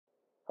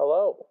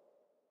Hello,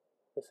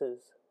 this is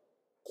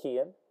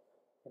Kian,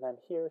 and I'm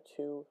here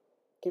to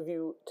give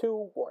you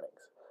two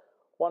warnings.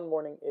 One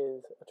warning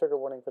is a trigger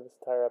warning for this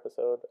entire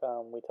episode.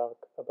 We talk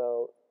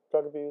about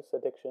drug abuse,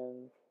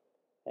 addiction,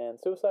 and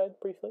suicide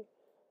briefly,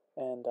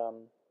 and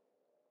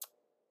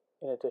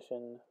in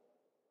addition,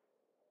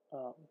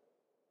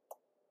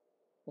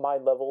 my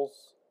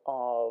levels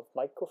of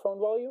microphone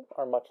volume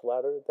are much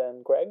louder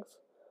than Greg's,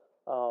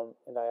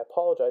 and I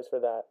apologize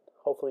for that.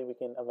 Hopefully, we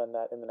can amend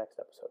that in the next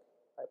episode.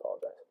 I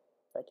apologize.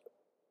 Thank you.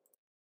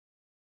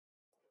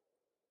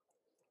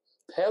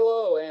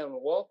 Hello,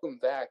 and welcome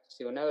back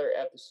to another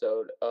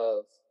episode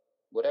of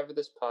whatever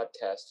this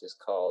podcast is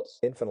called.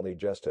 Infinitely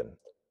Justin.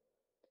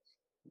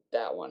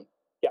 That one.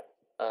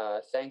 Yeah.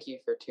 Thank you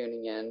for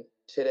tuning in.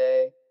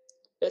 Today,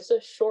 it's a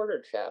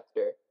shorter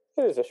chapter.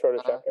 It is a shorter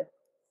chapter.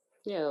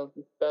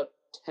 About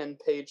 10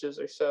 pages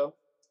or so.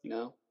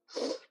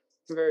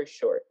 Very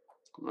short.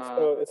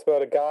 So it's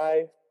about a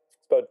guy.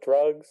 It's about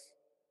drugs.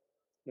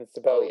 And it's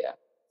about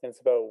And it's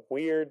about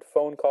weird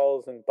phone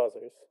calls and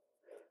buzzers.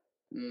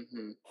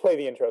 Mm-hmm. Play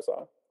the intro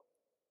song.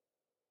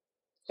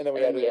 And then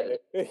we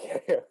edit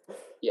it.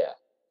 Yeah.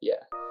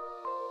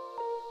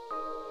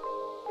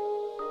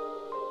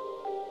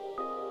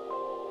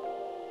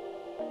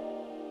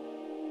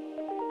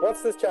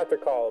 What's this chapter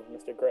called,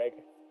 Mr. Greg?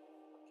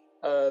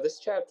 This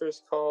chapter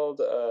is called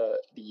The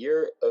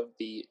Year of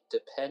the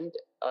Depend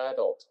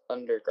Adult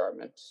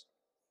Undergarment.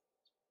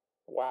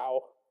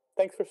 Wow.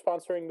 Thanks for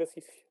sponsoring this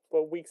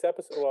week's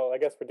episode. Well, I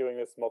guess we're doing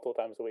this multiple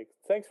times a week.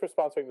 Thanks for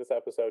sponsoring this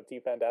episode,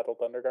 Depend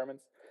Adult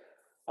Undergarments.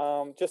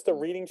 Just a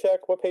reading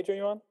check. What page are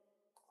you on?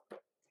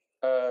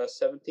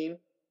 17?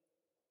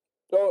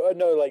 Oh,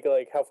 no, like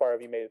how far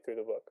have you made it through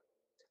the book?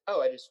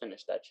 Oh, I just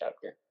finished that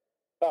chapter.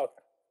 Oh,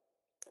 okay.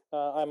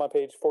 I'm on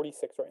page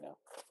 46 right now.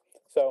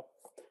 So,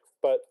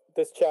 but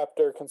this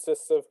chapter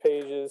consists of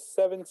pages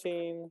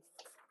 17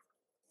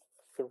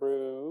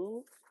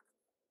 through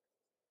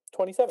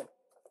 27.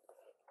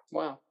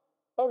 Wow.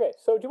 Okay,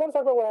 so do you want to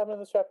talk about what happened in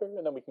this chapter?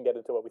 And then we can get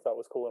into what we thought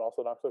was cool and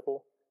also not so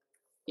cool.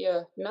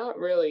 Yeah, not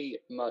really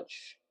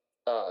much,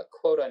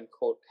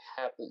 quote-unquote,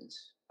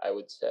 happens, I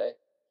would say.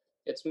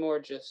 It's more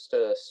just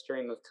a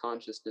stream of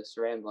consciousness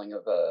rambling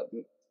of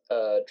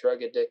a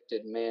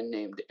drug-addicted man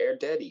named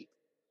Erdedi.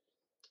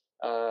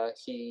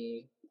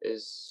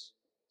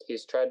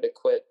 He's tried to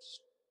quit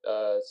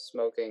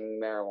smoking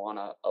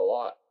marijuana a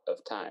lot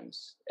of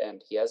times,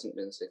 and he hasn't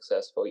been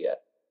successful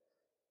yet.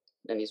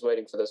 And he's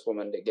waiting for this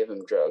woman to give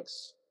him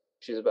drugs.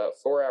 She's about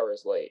 4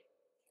 hours late,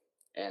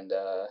 and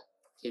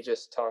he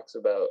just talks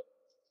about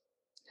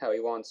how he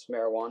wants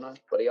marijuana,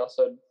 but he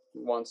also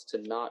wants to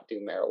not do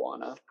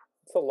marijuana.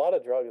 It's a lot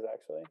of drugs,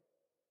 actually.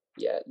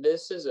 Yeah,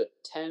 this is a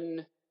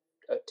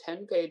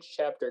 10-page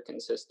chapter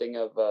consisting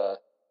of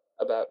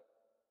about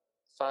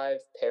 5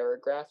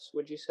 paragraphs,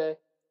 would you say?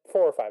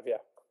 4 or 5, yeah.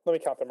 Let me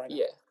count them right now.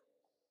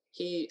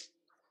 Yeah.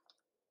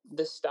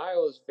 The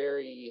style is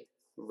very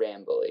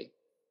rambly.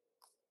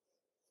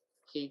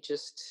 He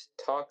just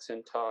talks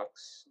and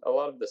talks. A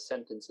lot of the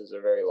sentences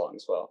are very long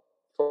as well.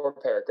 4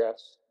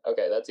 paragraphs.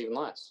 Okay, that's even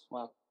less.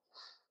 Wow.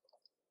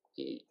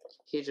 He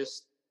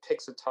just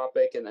picks a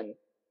topic and then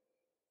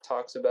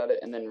talks about it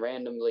and then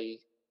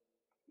randomly,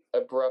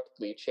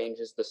 abruptly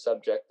changes the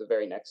subject the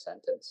very next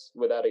sentence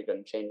without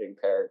even changing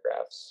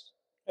paragraphs.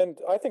 And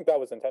I think that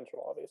was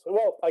intentional, obviously.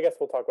 Well, I guess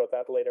we'll talk about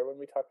that later when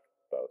we talk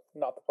about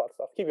not the plot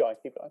stuff. Keep going.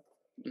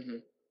 Mm-hmm.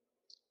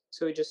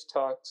 So he just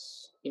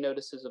talks. He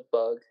notices a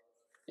bug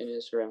in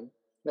his room.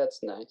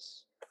 That's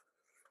nice.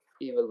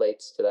 He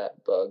relates to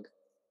that bug.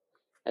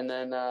 And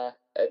then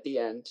at the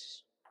end,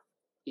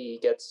 he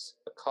gets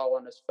a call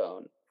on his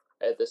phone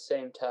at the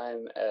same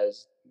time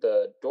as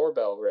the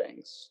doorbell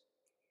rings.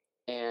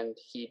 And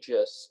he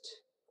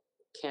just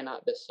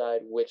cannot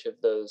decide which of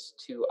those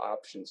 2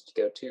 options to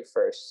go to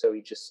first, so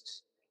he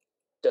just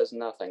does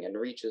nothing and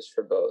reaches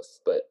for both,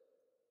 but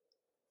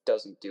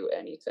doesn't do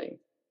anything.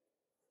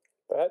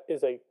 That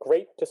is a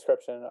great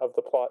description of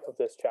the plot of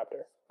this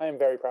chapter. I am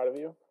very proud of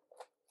you.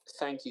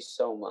 Thank you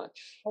so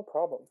much. No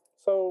problem.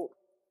 So,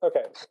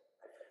 okay.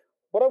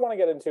 What I want to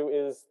get into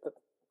is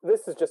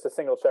this is just a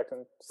single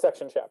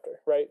section chapter,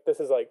 right? This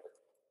is like,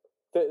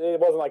 it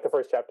wasn't like the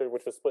first chapter,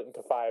 which was split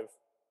into 5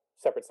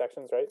 separate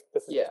sections, right?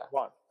 This is just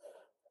one.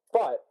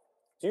 But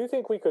do you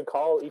think we could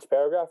call each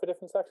paragraph a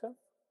different section?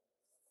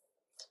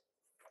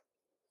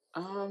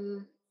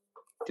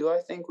 Do I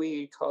think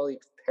we call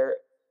each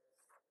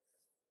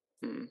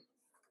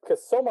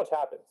Because so much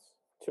happens,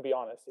 to be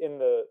honest, in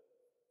the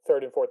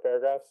 3rd and 4th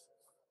paragraphs,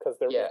 because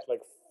they're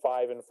like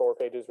 5 and 4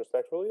 pages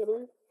respectively, I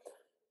believe.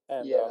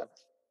 And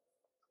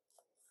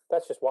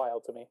that's just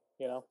wild to me,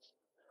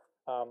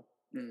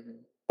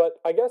 But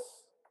I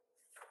guess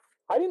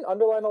I didn't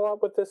underline a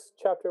lot with this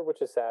chapter,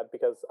 which is sad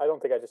because I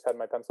don't think I just had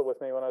my pencil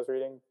with me when I was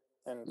reading.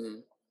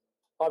 And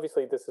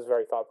obviously this is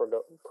very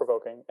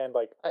thought-provoking and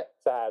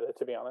sad,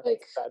 to be honest.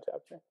 It's a sad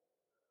chapter.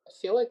 I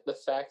feel like the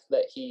fact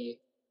that he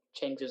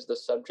changes the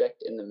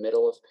subject in the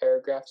middle of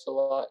paragraphs a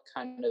lot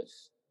kind of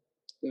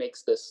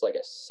makes this like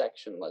a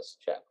sectionless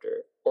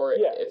chapter. Or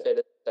if it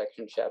is a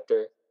section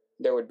chapter,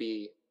 there would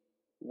be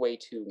way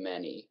too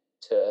many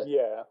to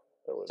Yeah,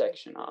 there would be.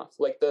 section off.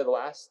 Like the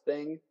last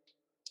thing,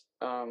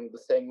 the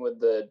thing with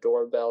the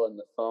doorbell and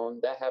the phone,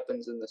 that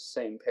happens in the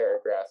same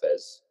paragraph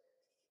as,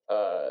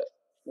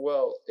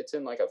 well, it's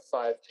in like a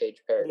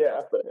 5-page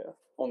paragraph, but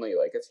only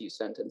like a few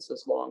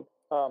sentences long.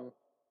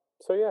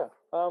 So yeah,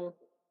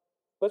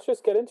 let's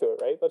just get into it,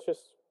 right? Let's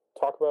just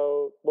talk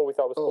about what we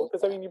thought was cool,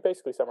 because I mean, you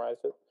basically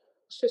summarized it.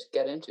 Let's just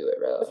get into it,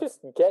 right? Let's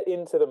just get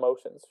into the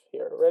motions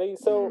here. Ready?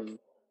 So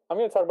I'm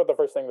going to talk about the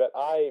first thing that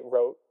I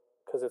wrote,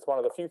 because it's one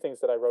of the few things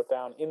that I wrote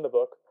down in the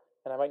book,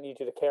 and I might need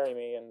you to carry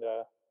me and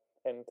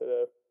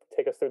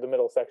take us through the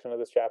middle section of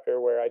this chapter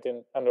where I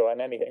didn't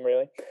underline anything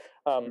really.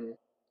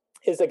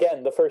 Is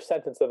again the first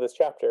sentence of this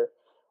chapter.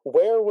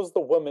 Where was the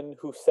woman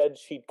who said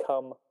she'd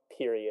come?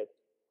 Period.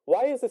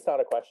 Why is this not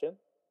a question?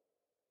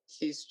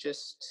 He's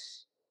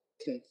just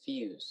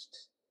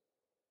confused.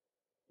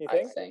 You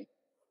think?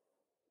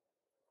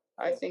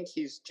 I think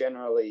he's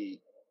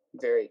generally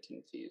very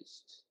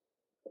confused.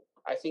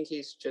 I think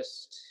he's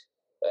just...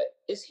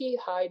 is he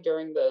high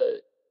during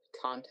the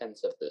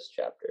contents of this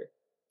chapter,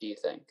 do you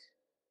think?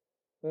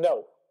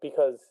 No,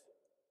 because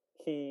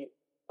he,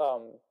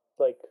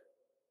 like,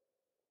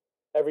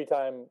 every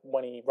time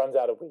when he runs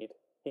out of weed,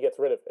 he gets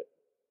rid of it,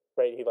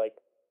 right? He, like,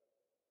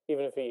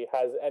 even if he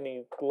has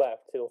any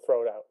left, he'll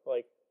throw it out,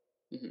 like,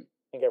 and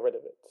get rid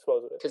of it,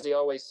 dispose of it. Because he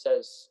always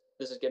says,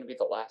 this is going to be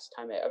the last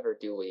time I ever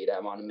do weed. I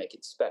want to make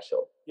it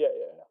special. Yeah.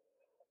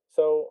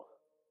 So,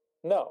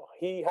 no,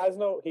 he has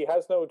no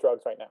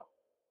drugs right now.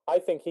 I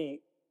think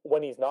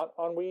when he's not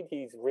on weed,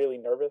 he's really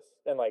nervous,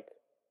 and, like,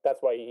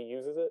 that's why he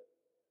uses it.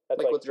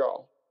 That's like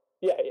withdrawal.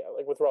 Yeah,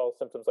 like withdrawal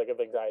symptoms, like of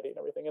anxiety and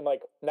everything. And,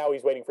 like, now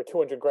he's waiting for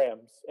 200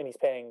 grams, and he's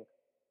paying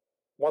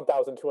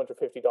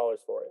 $1,250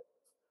 for it.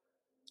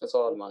 That's a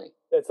lot of money.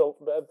 That's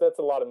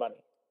a lot of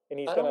money. And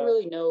I don't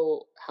really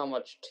know how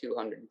much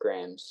 200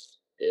 grams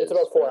is. It's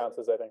about 4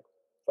 ounces, I think.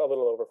 A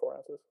little over 4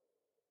 ounces.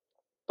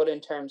 But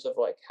in terms of,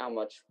 like, how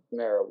much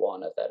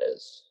marijuana that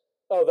is.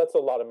 Oh, that's a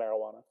lot of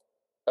marijuana.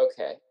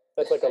 Okay.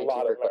 That's like a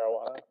lot of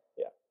marijuana.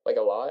 Yeah. Like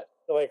a lot?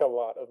 Like a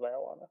lot of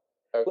marijuana.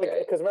 Okay.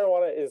 Because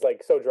marijuana is,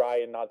 like, so dry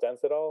and not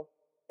dense at all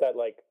that,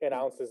 like, an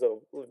ounce is a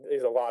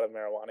lot of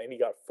marijuana, and he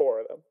got 4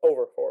 of them.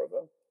 Over 4 of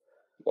them.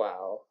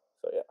 Wow.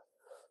 So, yeah.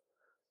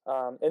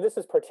 And this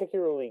is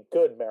particularly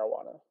good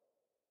marijuana,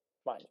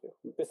 mind you.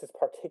 This is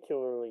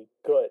particularly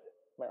good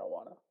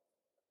marijuana.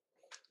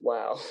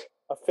 Wow.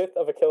 1/5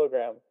 of a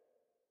kilogram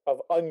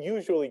of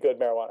unusually good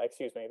marijuana.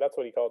 Excuse me. That's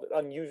what he called it.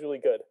 Unusually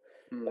good.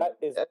 That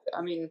is.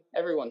 I mean,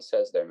 everyone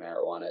says their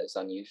marijuana is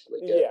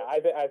unusually good. Yeah,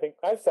 I think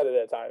I've said it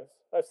at times.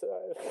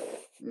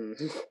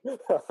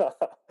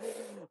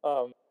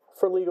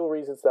 For legal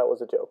reasons, that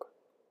was a joke.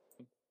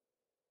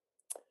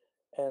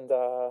 And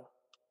so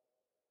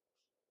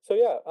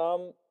yeah,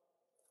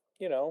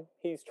 you know,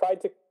 he's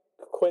tried to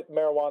quit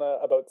marijuana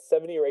about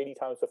 70 or 80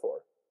 times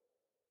before.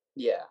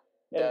 Yeah,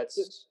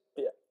 that's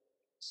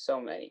so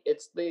many.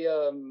 It's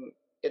the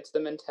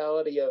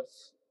mentality of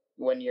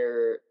when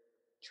you're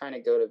trying to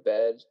go to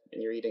bed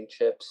and you're eating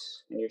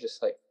chips and you're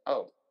just like,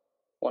 oh,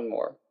 one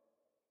more.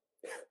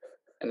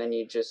 And then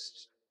you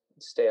just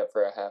stay up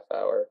for a half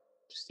hour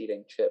just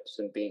eating chips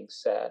and being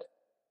sad.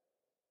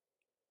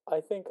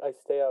 I think I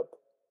stay up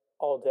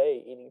all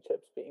day eating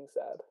chips being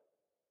sad.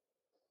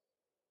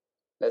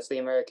 That's the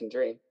American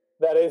dream.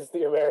 That is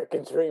the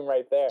American dream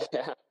right there.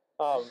 Yeah.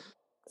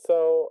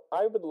 So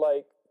I would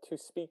like to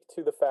speak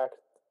to the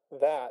fact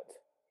that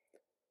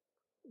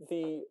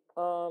the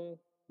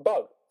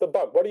bug,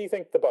 what do you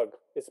think the bug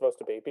is supposed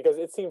to be? Because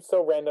it seems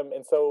so random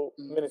and so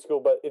minuscule,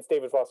 but it's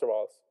David Foster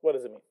Wallace. What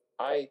does it mean?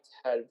 I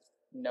had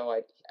no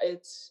idea.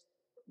 It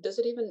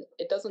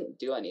doesn't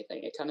do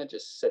anything. It kind of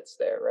just sits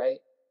there, right?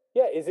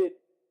 Yeah, is it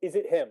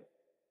him?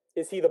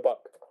 Is he the bug?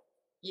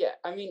 Yeah,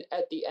 I mean,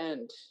 at the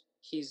end,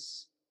 he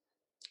spends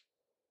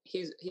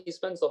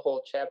the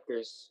whole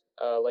chapters,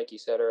 like you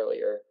said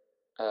earlier,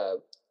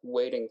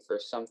 waiting for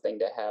something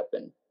to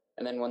happen.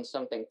 And then when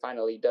something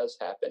finally does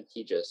happen,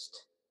 he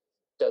just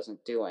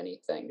doesn't do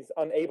anything. He's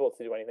unable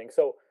to do anything.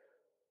 So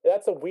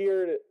that's a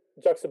weird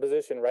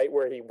juxtaposition, right?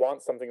 Where he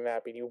wants something to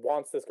happen. He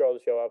wants this girl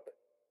to show up.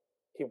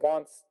 He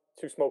wants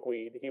to smoke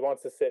weed. He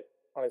wants to sit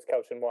on his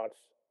couch and watch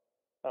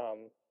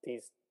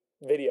these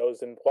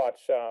videos and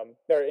watch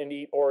and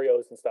eat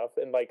Oreos and stuff.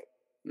 And like,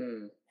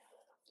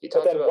 he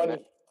talks about a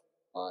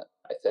lot,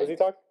 I think. Does he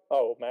talk?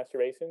 Oh,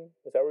 masturbation?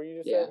 Is that what you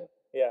just said?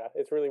 Yeah,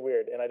 it's really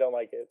weird, and I don't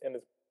like it, and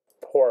it's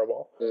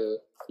horrible.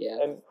 Yeah.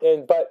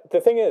 But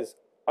the thing is,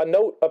 a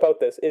note about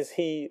this is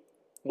he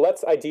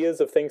lets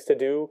ideas of things to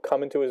do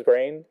come into his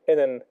brain, and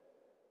then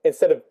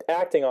instead of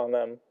acting on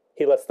them,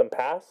 he lets them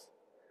pass,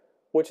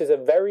 which is a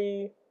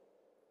very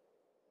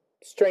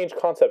strange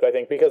concept, I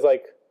think, because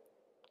like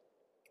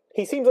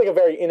he seems like a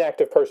very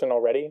inactive person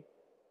already.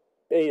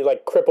 He,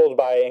 like, crippled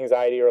by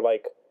anxiety or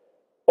like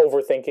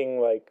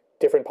overthinking like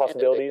different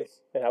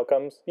possibilities and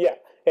outcomes. Yeah,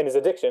 and his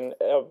addiction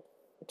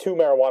to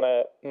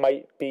marijuana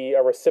might be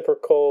a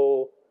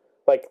reciprocal,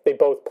 like they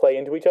both play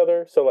into each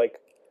other. So like,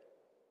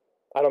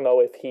 I don't know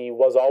if he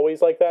was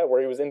always like that,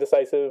 where he was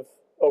indecisive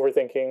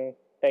overthinking,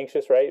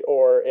 anxious, right?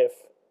 Or if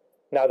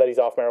now that he's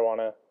off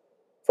marijuana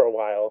for a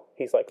while,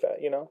 he's like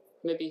that, you know?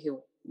 Maybe he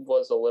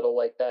was a little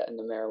like that, and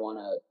the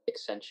marijuana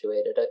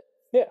accentuated it.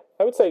 Yeah,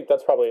 I would say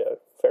that's probably a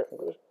fair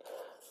conclusion.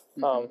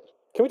 Mm-hmm.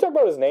 Can we talk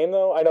about his name,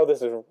 though? I know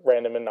this is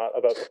random and not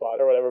about the plot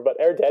or whatever, but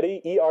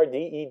Erdedy,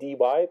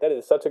 Erdedy, that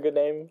is such a good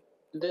name.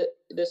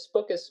 This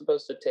book is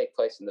supposed to take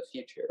place in the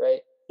future,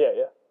 right?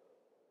 Yeah.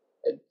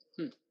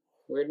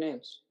 Weird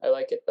names. I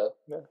like it, though.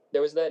 Yeah.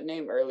 There was that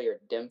name earlier,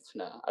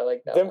 Dymphna. I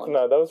like that one.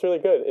 Dymphna, that was really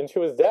good. And she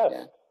was deaf.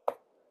 Yeah.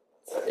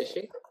 Is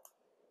she?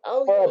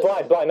 Oh, or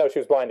yeah. blind. No, she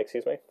was blind,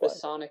 excuse me. The Blind.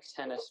 Sonic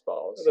tennis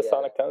balls. The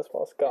Sonic tennis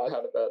balls, God. I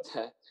forgot about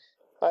that.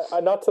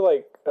 I not to,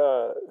 like,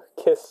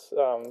 kiss,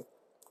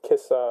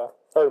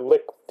 or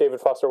lick David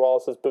Foster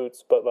Wallace's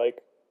boots, but,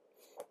 like,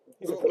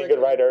 he's a pretty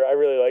good writer. I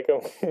really like him.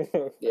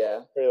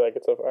 Yeah. Really like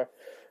it so far.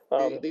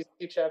 These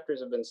two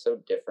chapters have been so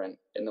different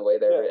in the way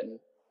they're written.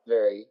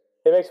 Very...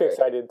 It makes me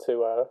excited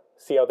to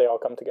see how they all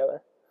come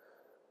together.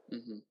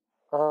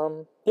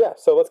 Mm-hmm. Yeah,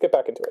 so let's get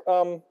back into it.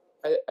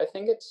 I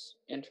think it's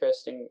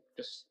interesting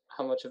just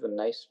how much of a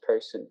nice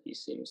person he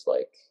seems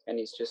like, and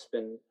he's just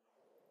been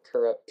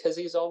corrupt because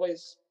he's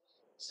always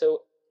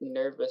so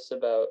nervous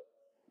about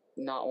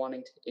not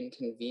wanting to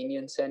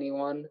inconvenience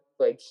anyone.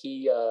 Like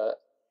he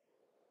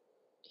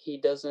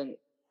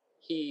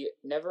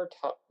never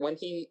when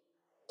he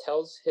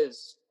tells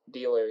his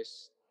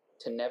dealers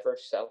to never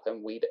sell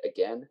him weed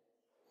again.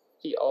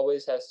 He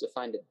always has to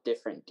find a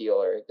different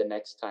dealer the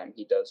next time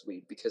he does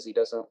weed because he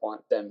doesn't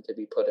want them to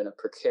be put in a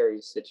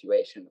precarious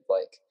situation of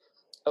like,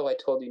 oh, I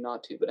told you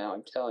not to, but now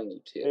I'm telling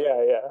you to.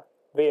 Yeah.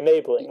 The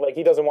enabling. Like,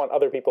 he doesn't want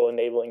other people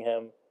enabling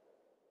him.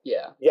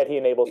 Yeah. Yet he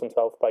enables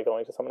himself by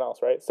going to someone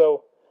else, right?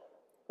 So,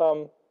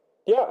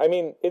 yeah, I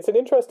mean, it's an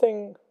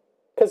interesting...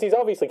 Because he's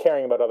obviously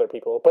caring about other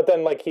people, but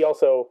then, like, he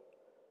also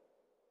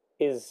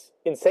is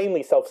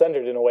insanely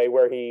self-centered in a way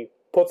where he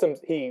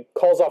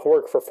calls off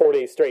work for 4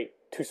 days straight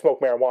to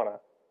smoke marijuana.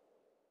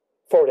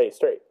 4 days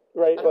straight,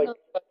 right? I don't know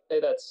if I'd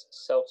say that's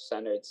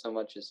self-centered so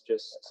much as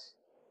just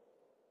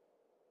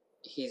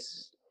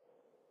he's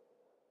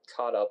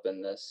caught up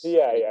in this.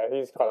 Yeah,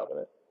 he's caught up in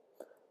it.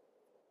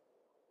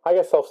 I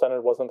guess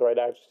self-centered wasn't the right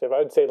adjective. I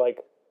would say,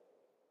 like,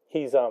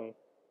 he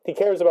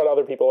cares about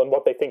other people and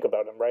what they think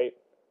about him, right?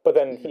 But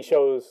then he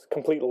shows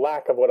complete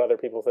lack of what other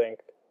people think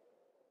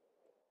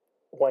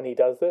when he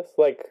does this.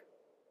 Like,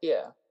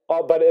 yeah.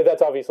 But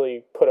that's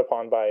obviously put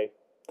upon by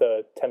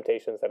the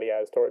temptations that he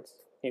has towards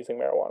using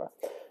marijuana.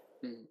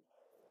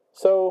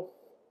 So,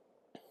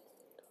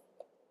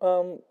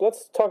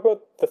 let's talk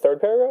about the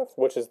third paragraph,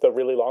 which is the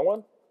really long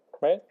one,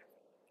 right?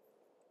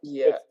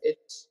 Yeah,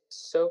 it's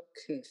so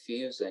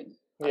confusing.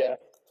 Yeah.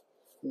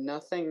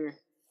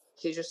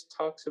 He just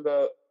talks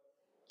about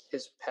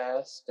his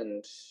past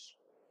and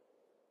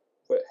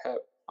what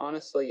happened.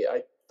 Honestly,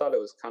 I thought it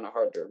was kind of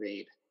hard to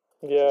read.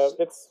 Yeah,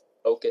 it's...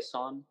 focus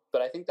on,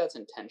 but I think that's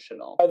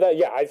intentional.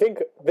 I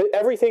think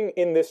everything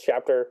in this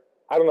chapter,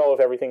 I don't know if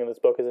everything in this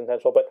book is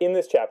intentional, but in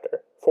this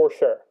chapter, for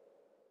sure,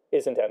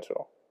 is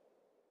intentional.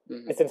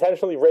 It's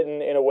intentionally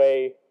written in a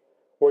way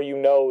where you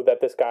know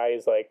that this guy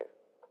is, like,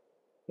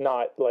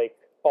 not, like,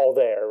 all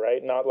there,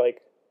 right? Not,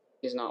 like...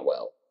 He's not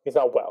well.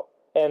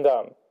 And,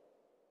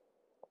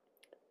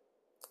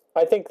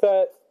 I think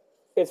that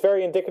it's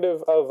very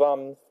indicative of,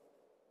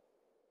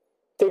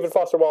 David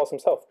Foster Wallace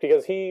himself,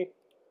 because he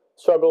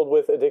struggled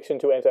with addiction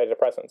to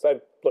antidepressants.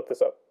 I looked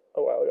this up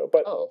a while ago,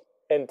 but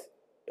and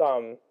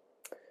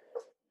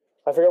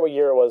I forget what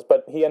year it was,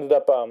 but he ended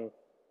up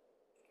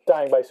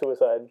dying by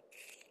suicide.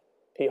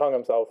 He hung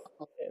himself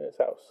in his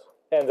house,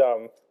 and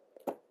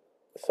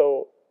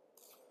so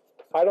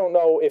I don't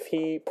know if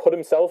he put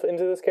himself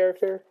into this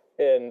character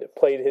and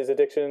played his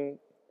addiction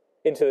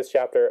into this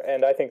chapter,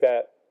 and I think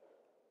that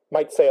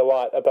might say a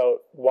lot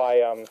about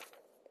why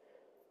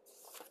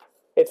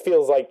it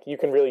feels like you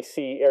can really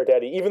see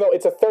Erdedy, even though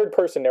it's a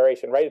third-person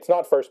narration, right? It's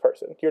not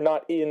first-person. You're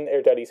not in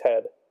Erdedy's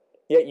head,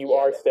 yet you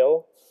are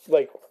still.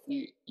 Like,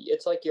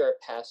 it's like you're a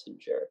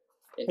passenger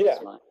in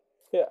his mind.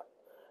 Yeah.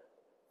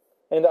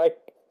 And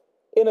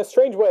in a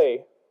strange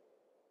way,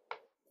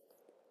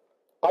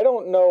 I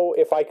don't know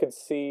if I could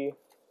see...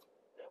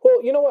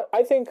 Well, you know what?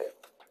 I think...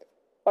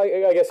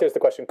 I guess here's the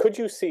question. Could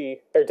you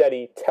see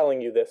Erdedy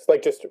telling you this,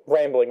 like just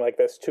rambling like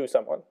this to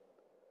someone?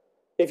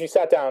 If you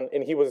sat down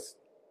and he was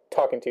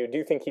talking to you, do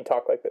you think he'd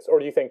talk like this? Or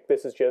do you think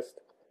this is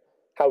just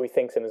how he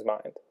thinks in his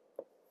mind?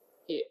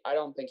 I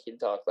don't think he'd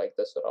talk like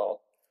this at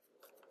all.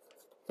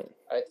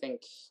 I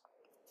think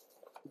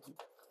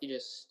he'd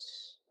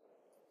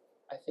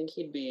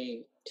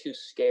be too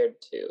scared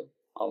to,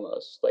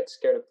 almost. Like,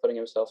 scared of putting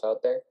himself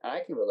out there. And I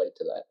can relate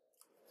to that.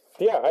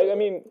 Yeah, I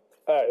mean,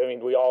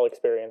 we all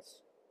experience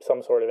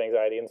some sort of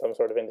anxiety and some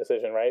sort of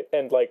indecision, right?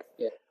 And, like,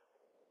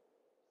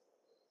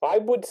 I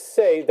would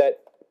say that,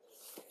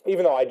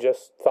 even though I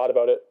just thought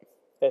about it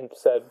and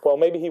said, well,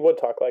 maybe he would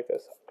talk like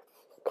this.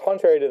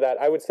 Contrary to that,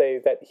 I would say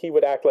that he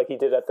would act like he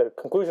did at the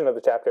conclusion of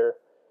the chapter,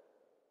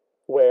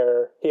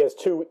 where he has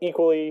two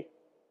equally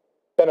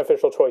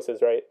beneficial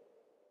choices, right?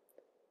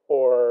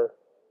 Or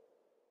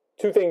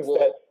two things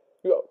that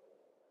Go.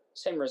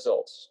 Same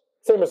results.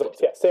 Same results.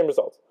 Yeah, same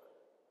results.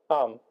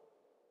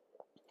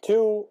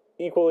 Two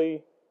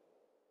equally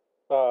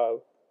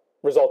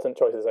resultant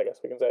choices, I guess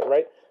we can say,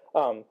 right?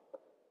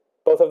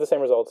 Both have the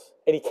same results,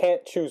 and he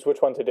can't choose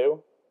which one to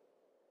do.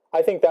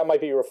 I think that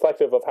might be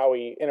reflective of how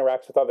he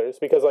interacts with others,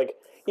 because like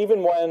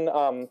even when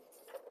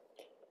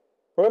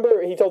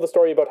remember he told the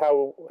story about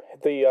how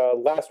the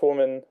last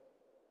woman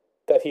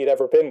that he had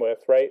ever been with,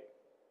 right?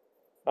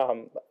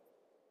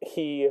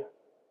 He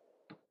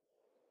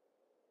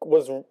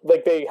was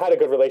like they had a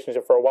good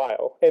relationship for a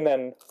while, and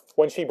then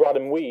when she brought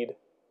him weed,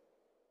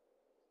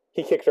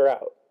 he kicked her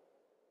out.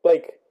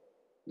 Like,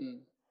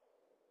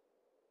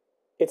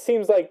 it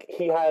seems like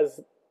he has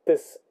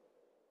this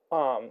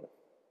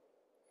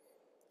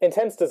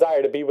intense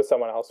desire to be with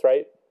someone else,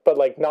 right? But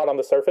like not on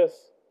the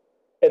surface.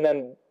 And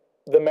then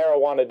the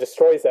marijuana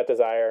destroys that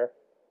desire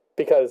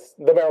because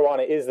the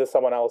marijuana is the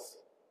someone else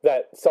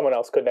that someone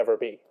else could never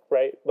be,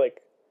 right?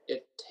 Like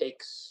it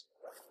takes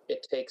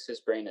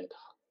his brain and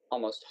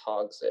almost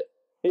hogs it.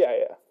 Yeah,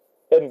 yeah.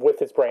 And with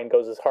his brain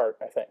goes his heart,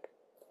 I think.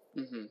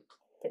 Mm-hmm.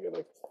 I think it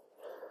like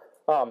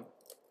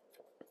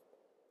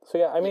so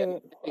yeah, I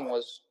mean the thing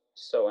was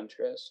so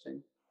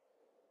interesting.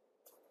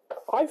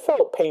 I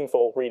felt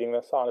painful reading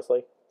this,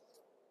 honestly.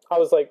 I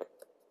was like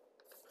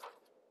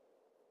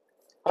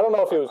I don't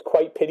know if it was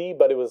quite pity,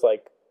 but it was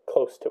like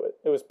close to it.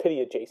 It was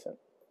pity adjacent.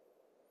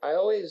 I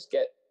always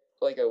get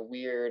like a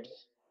weird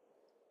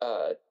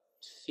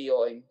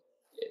feeling,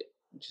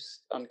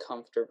 just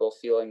uncomfortable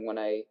feeling when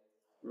I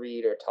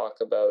read or talk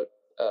about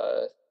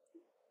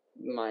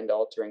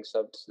mind-altering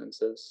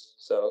substances.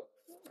 So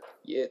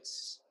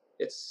it's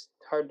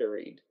hard to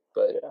read,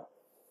 but yeah.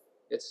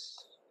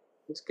 It's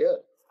good.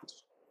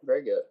 It's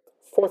very good.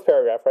 Fourth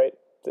paragraph, right?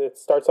 It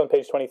starts on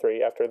page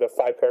 23 after the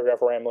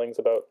 5-paragraph ramblings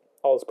about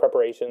all his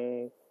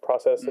preparation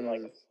process and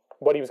like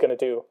what he was going to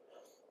do.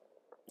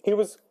 He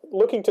was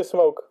looking to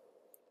smoke,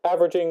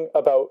 averaging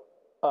about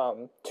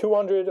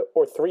 200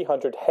 or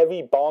 300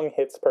 heavy bong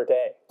hits per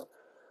day,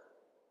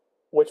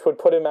 which would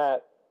put him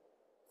at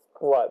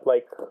what,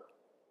 like?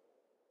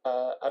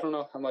 I don't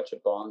know how much a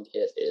bong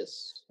hit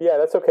is. Yeah,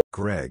 that's okay.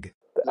 Greg.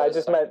 I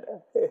just meant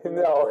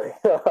no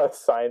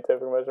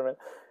scientific measurement.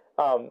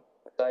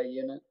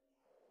 Unit.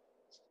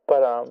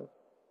 But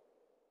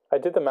I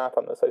did the math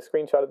on this. I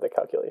screenshotted the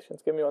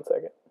calculations. Give me 1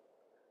 second.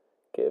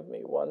 Give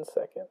me 1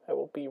 second. I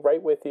will be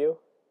right with you.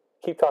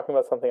 Keep talking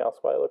about something else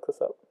while I look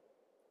this up.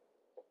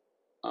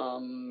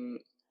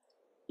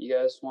 You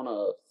guys want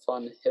a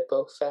fun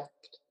hippo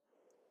fact?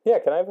 Yeah,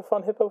 can I have a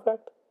fun hippo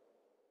fact?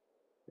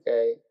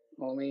 Okay,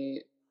 let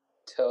me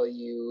tell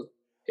you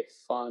a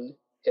fun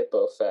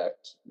hippo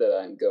fact that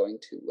I'm going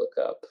to look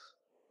up.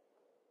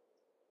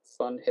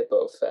 Fun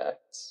hippo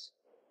facts.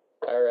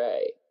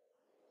 Alright.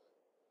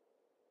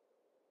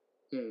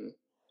 Did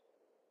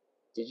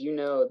you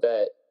know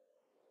that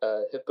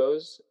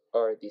hippos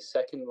are the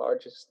second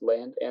largest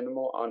land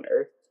animal on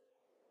Earth?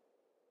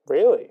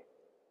 Really?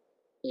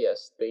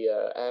 Yes,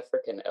 the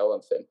African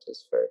elephant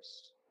is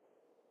first.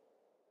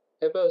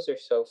 Hippos are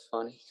so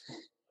funny.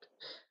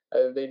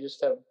 They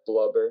just have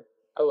blubber.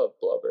 I love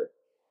blubber.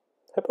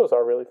 Hippos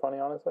are really funny,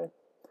 honestly.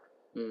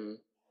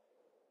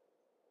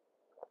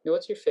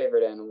 What's your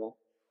favorite animal?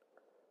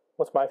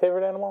 What's my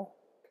favorite animal?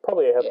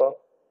 Probably a hippo.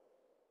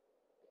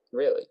 Yeah.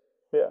 Really?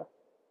 Yeah.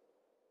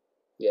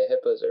 Yeah,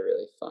 hippos are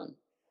really fun.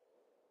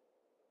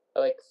 I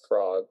like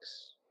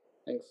frogs.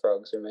 I think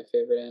frogs are my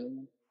favorite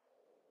animal.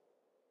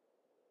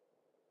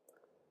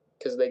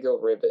 Because they go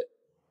ribbit.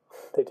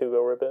 They do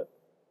go ribbit.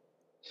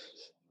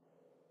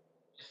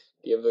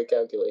 Do you have the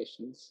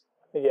calculations?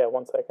 Yeah,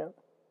 1 second.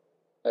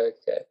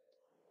 Okay.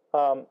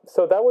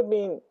 So that would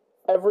mean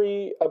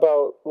every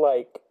about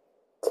like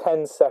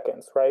 10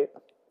 seconds, right?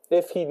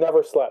 If he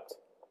never slept,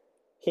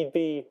 he'd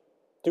be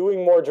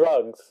doing more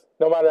drugs,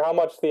 no matter how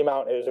much the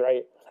amount is,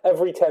 right?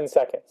 Every 10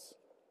 seconds.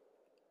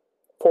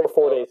 For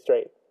 4 days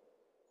straight.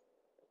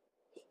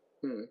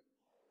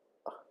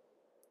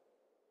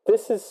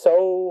 This is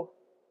so...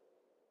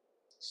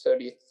 So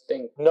do you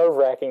think...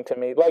 nerve-wracking to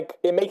me. Like,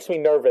 it makes me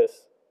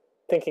nervous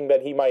thinking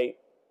that he might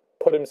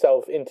put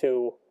himself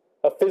into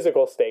a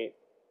physical state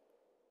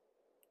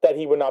that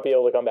he would not be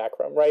able to come back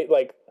from, right?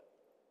 Like...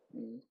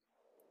 And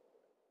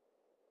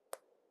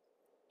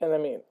I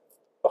mean,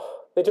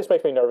 it just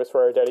makes me nervous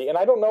for Ardetti. And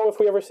I don't know if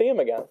we ever see him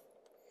again.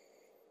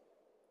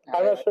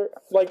 I'm not sure.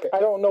 Like, I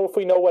don't know if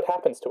we know what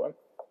happens to him.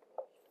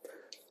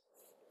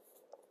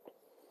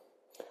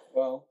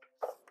 Well,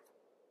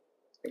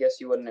 I guess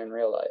you wouldn't in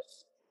real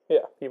life.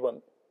 Yeah, he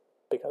wouldn't.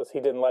 Because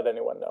he didn't let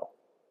anyone know.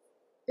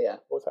 Yeah.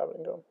 What was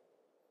happening to him.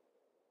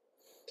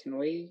 Can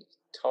we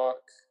talk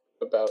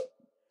about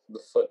the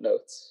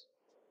footnotes?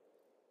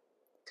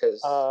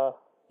 Because...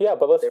 yeah,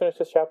 but let's finish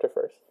this chapter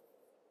first.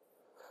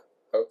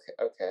 Okay.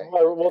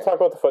 We'll talk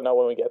about the footnote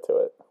when we get to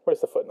it.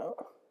 Where's the footnote?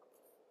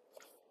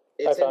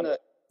 It's in the...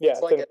 Yeah,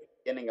 it's like at the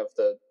beginning of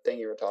the thing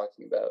you were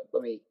talking about.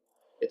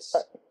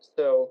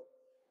 So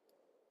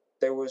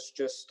there was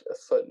just a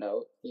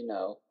footnote,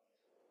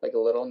 like a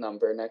little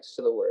number next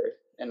to the word,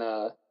 and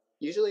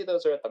usually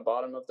those are at the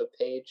bottom of the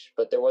page,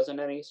 but there wasn't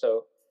any,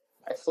 so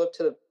I flipped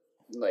to the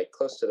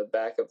close to the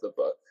back of the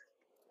book,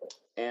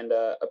 and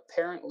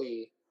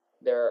apparently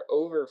there are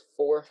over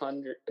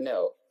 400,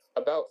 no,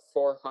 about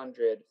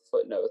 400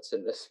 footnotes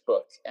in this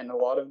book, and a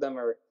lot of them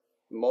are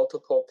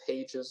multiple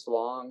pages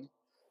long.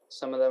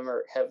 Some of them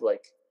have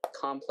like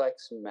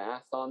complex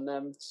math on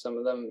them. Some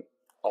of them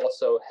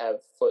also have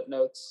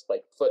footnotes,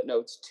 like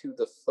footnotes to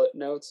the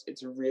footnotes.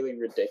 It's really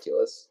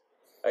ridiculous.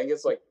 I think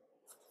it's like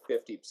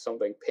 50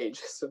 something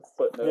pages of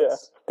footnotes. Yeah,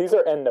 these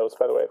are endnotes,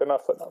 by the way. They're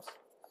not footnotes.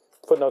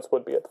 Footnotes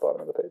would be at the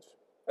bottom of the page.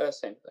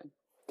 Same thing.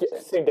 Yeah,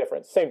 same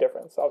difference,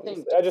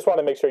 obviously. I just want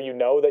to make sure you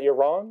know that you're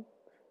wrong,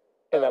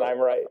 and that I'm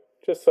right.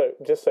 Just so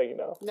you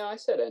know. No, I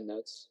said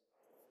endnotes.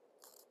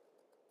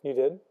 You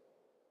did?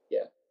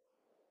 Yeah.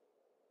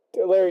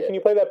 Larry, can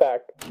you play that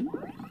back?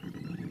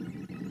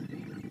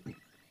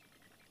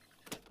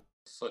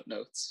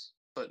 Footnotes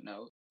to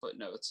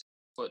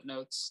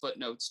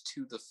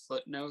the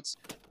footnotes.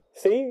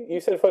 See?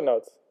 You said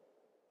footnotes.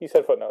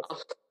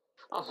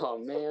 Oh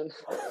man.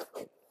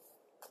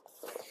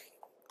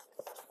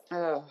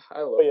 I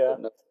love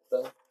footnotes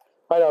though.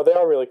 I know, they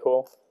are really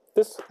cool.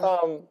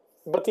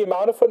 But the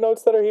amount of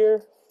footnotes that are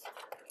here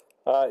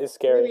is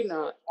scary. Maybe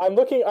not. I'm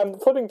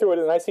flipping through it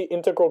and I see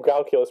integral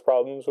calculus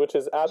problems, which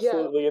is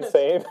absolutely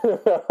insane.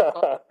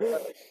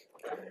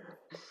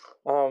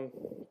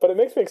 But it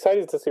makes me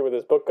excited to see where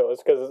this book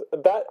goes, because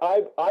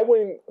I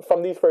wouldn't,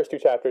 from these first two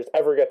chapters,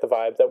 ever get the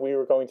vibe that we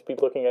were going to be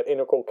looking at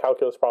integral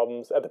calculus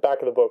problems at the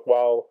back of the book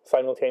while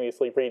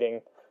simultaneously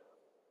reading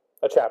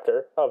a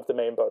chapter of the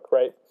main book,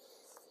 right?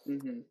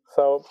 Mm-hmm.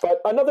 So,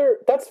 but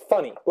that's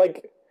funny.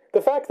 Like,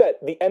 the fact that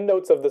the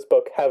endnotes of this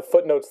book have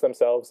footnotes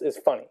themselves is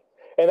funny.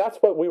 And that's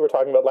what we were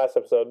talking about last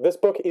episode. This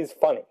book is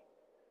funny,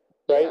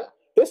 right? Yeah.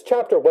 This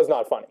chapter was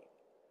not funny.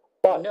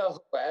 But no,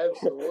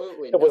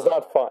 absolutely it was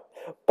not fun.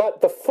 But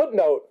the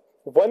footnote,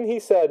 when he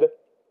said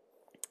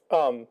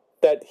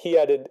that he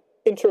had an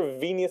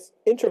intravenous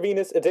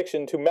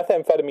addiction to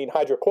methamphetamine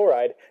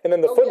hydrochloride, and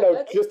then the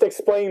footnote just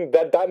explained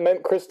that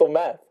meant crystal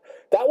meth.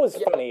 That was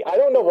funny. I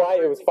don't know why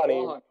it was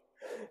funny.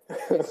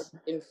 It's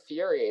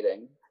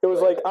infuriating. It was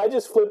like, I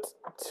just flipped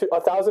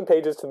 1,000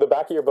 pages to the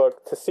back of your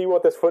book to see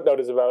what this footnote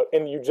is about,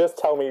 and you just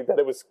tell me that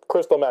it was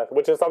crystal meth,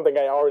 which is something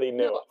I already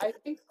knew. No,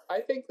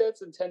 I think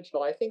that's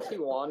intentional. I think he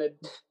wanted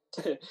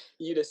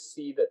you to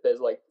see that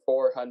there's like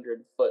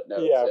 400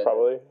 footnotes. Yeah,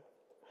 probably.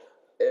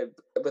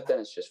 But then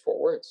it's just 4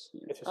 words.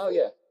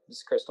 Yeah,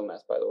 it's crystal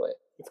meth, by the way.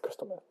 It's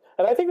crystal meth.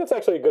 And I think that's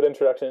actually a good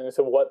introduction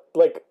into what,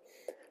 like,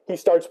 he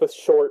starts with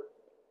short,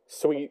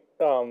 sweet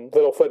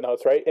little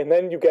footnotes, right? And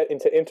then you get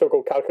into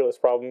integral calculus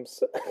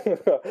problems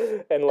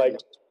and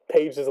like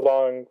pages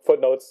long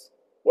footnotes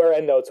or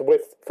endnotes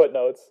with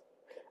footnotes.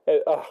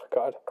 Oh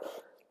god.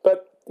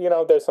 But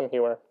there's some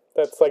humor.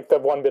 That's like the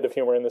one bit of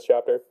humor in this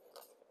chapter.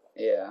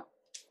 Yeah.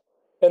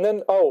 And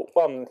then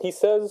he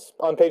says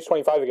on page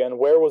 25 again,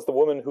 where was the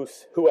woman who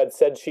had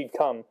said she'd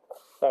come?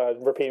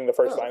 Repeating the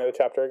first line of the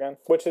chapter again,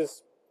 which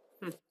is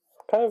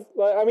kind of,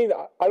 I mean,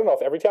 I don't know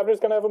if every chapter is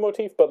going to have a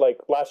motif, but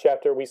like last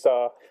chapter we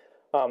saw,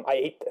 I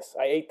ate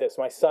this,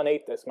 my son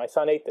ate this,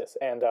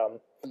 and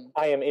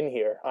I am in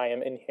here.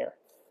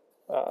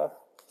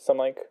 Some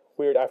like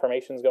weird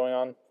affirmations going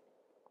on.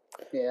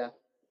 Yeah.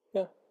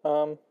 Yeah.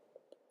 I'm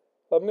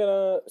going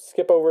to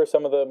skip over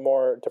some of the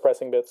more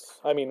depressing bits.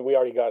 I mean, we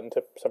already got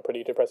into some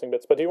pretty depressing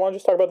bits, but do you want to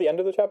just talk about the end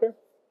of the chapter?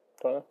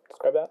 Do you want to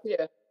describe that?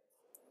 Yeah.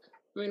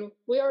 I mean,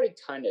 we already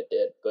kind of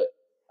did, but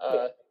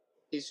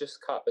he's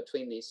just caught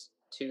between these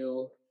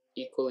two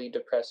equally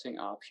depressing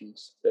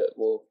options that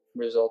will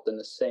result in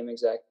the same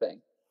exact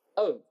thing.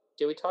 Oh,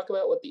 did we talk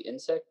about what the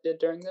insect did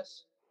during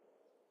this?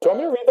 Do you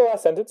want me to read the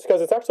last sentence?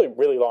 Because it's actually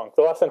really long.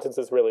 The last sentence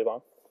is really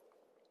long.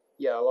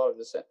 Yeah, a lot of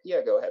the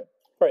yeah, go ahead.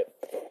 Right.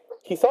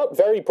 He thought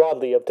very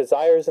broadly of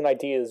desires and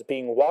ideas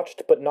being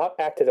watched but not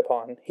acted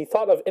upon. He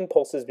thought of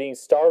impulses being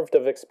starved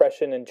of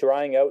expression and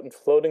drying out and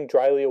floating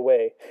dryly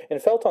away, and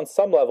felt on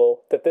some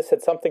level that this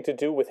had something to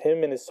do with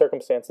him and his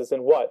circumstances,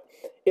 and what,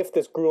 if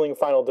this grueling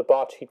final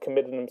debauch he'd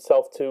committed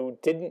himself to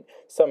didn't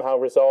somehow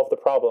resolve the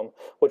problem,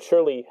 would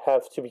surely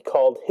have to be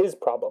called his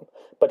problem,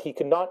 but he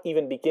could not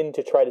even begin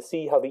to try to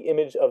see how the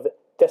image of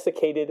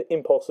desiccated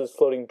impulses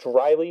floating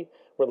dryly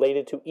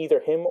related to either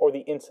him or the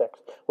insect,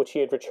 which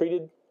had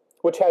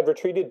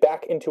retreated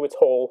back into its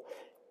hole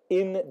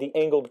in the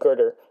angled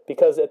girder,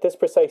 because at this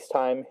precise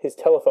time his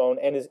telephone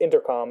and his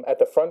intercom at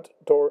the front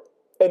door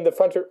and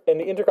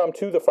the intercom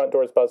to the front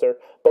door's buzzer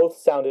both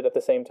sounded at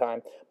the same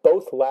time,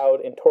 both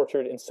loud and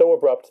tortured and so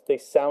abrupt they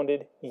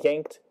sounded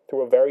yanked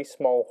through a very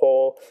small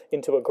hole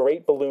into a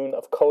great balloon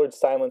of colored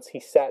silence he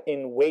sat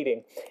in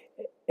waiting.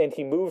 And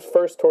he moved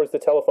first towards the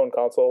telephone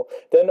console,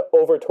 then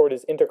over toward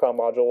his intercom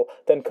module,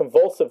 then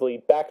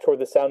convulsively back toward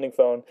the sounding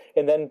phone,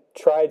 and then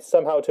tried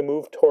somehow to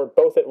move toward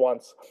both at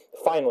once,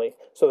 finally,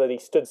 so that he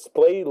stood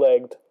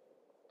splay-legged,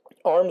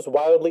 arms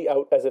wildly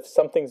out as if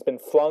something's been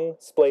flung,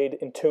 splayed,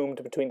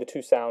 entombed between the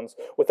two sounds,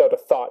 without a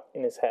thought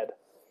in his head.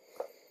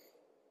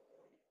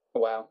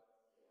 Wow.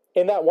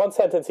 In that one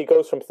sentence, he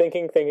goes from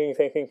thinking,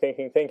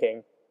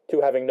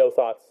 to having no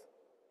thoughts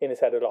in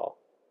his head at all,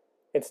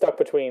 and stuck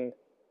between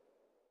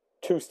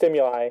two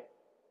stimuli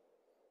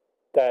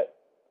that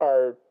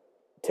are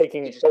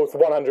taking both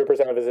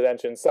 100% of his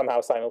attention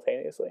somehow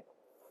simultaneously.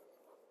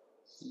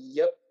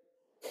 Yep.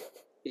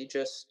 He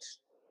just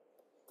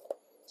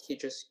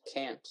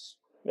can't.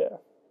 Yeah.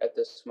 At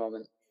this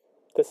moment.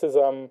 This is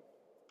oh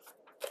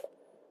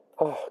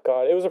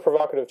god, it was a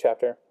provocative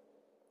chapter.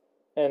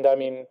 And I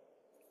mean,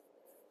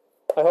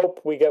 I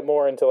hope we get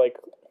more into like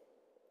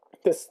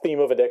this theme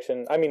of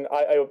addiction. I mean,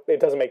 I it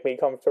doesn't make me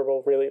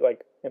comfortable really,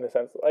 like in the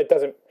sense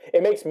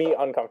it makes me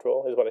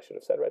uncomfortable is what I should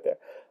have said right there.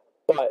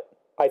 But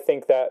I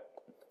think that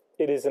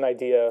it is an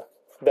idea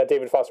that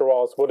David Foster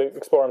Wallace would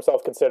explore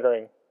himself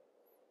considering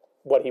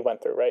what he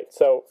went through, right?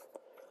 So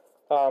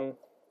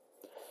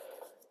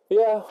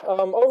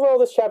overall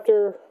this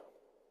chapter,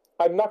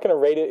 I'm not going to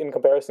rate it in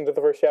comparison to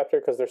the first chapter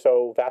because they're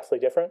so vastly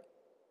different.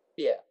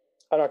 Yeah.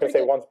 I'm not going to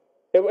say one.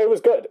 It was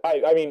good.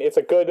 I mean, it's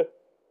a good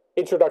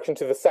introduction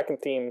to the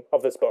second theme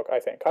of this book, I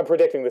think. I'm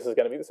predicting this is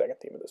going to be the second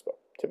theme of this book,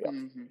 to be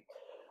honest.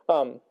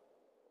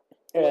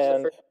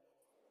 And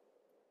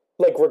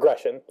like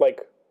regression,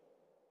 like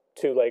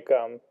to like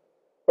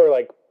or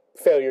like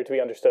failure to be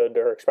understood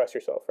or express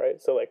yourself,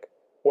 right? So like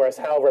whereas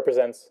Hal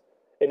represents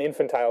an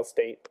infantile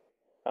state,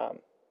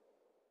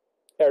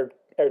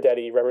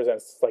 Erdeti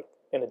represents like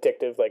an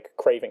addictive, like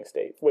craving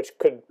state, which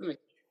could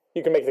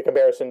you can make the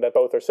comparison that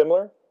both are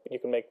similar. You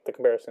can make the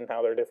comparison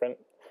how they're different,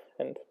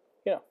 and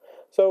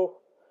So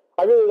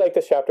I really like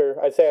this chapter.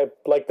 I'd say I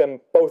like them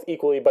both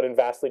equally, but in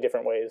vastly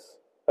different ways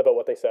about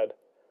what they said.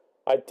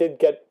 I did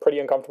get pretty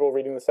uncomfortable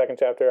reading the second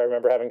chapter. I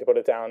remember having to put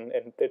it down,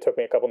 and it took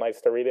me a couple nights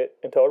to read it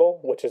in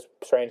total, which is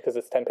strange because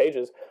it's 10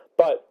 pages.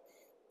 But,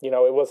 it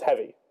was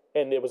heavy,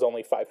 and it was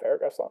only 4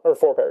 paragraphs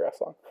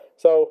long.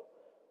 So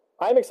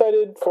I'm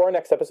excited for our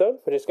next episode,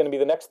 which is going to be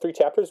the next 3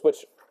 chapters,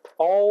 which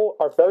all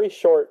are very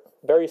short,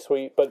 very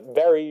sweet, but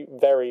very,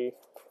 very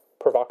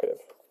provocative.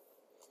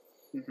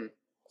 Mm-hmm.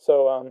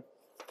 So,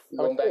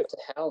 going back to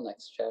Hal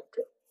next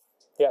chapter.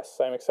 Yes,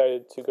 I'm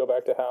excited to go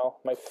back to Hal,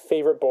 my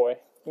favorite boy,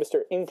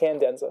 Mr.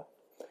 Incandenza.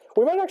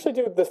 We might actually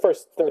do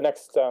the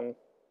next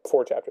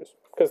 4 chapters,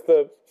 because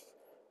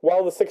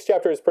while the 6th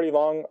chapter is pretty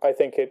long, I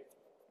think it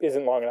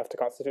isn't long enough to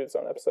constitute its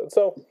own episode.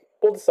 So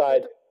we'll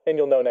decide, and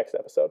you'll know next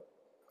episode.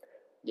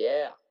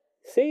 Yeah.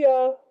 See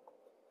ya.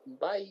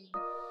 Bye.